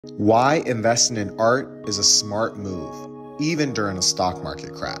Why investing in art is a smart move, even during a stock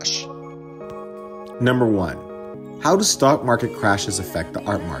market crash. Number 1, how do stock market crashes affect the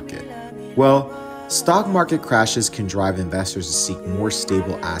art market? Well, stock market crashes can drive investors to seek more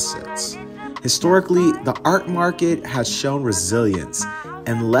stable assets. Historically, the art market has shown resilience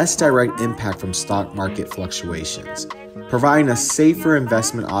and less direct impact from stock market fluctuations, providing a safer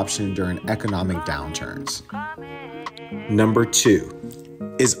investment option during economic downturns. Number 2,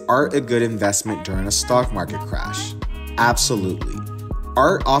 is art a good investment during a stock market crash? Absolutely.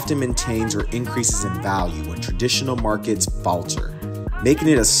 Art often maintains or increases in value when traditional markets falter, making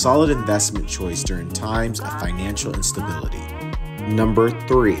it a solid investment choice during times of financial instability. Number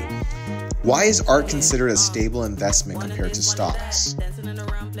 3, why is art considered a stable investment compared to stocks?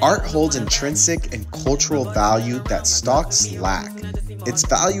 Art holds intrinsic and cultural value that stocks lack. Its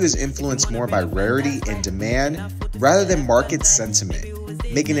value is influenced more by rarity and demand rather than market sentiment,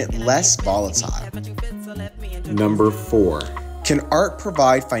 making it less volatile. Number 4, can art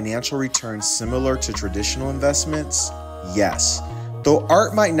provide financial returns similar to traditional investments? Yes. Though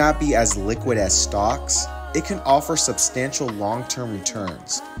art might not be as liquid as stocks, it can offer substantial long-term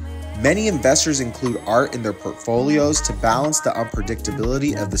returns. Many investors include art in their portfolios to balance the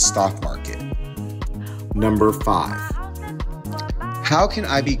unpredictability of the stock market. Number 5, how can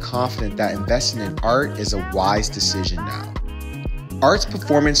I be confident that investing in art is a wise decision now? Art's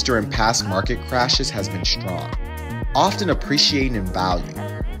performance during past market crashes has been strong, often appreciating in value.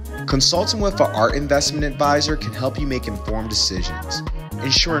 Consulting with an art investment advisor can help you make informed decisions,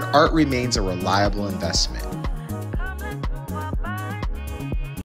 ensuring art remains a reliable investment.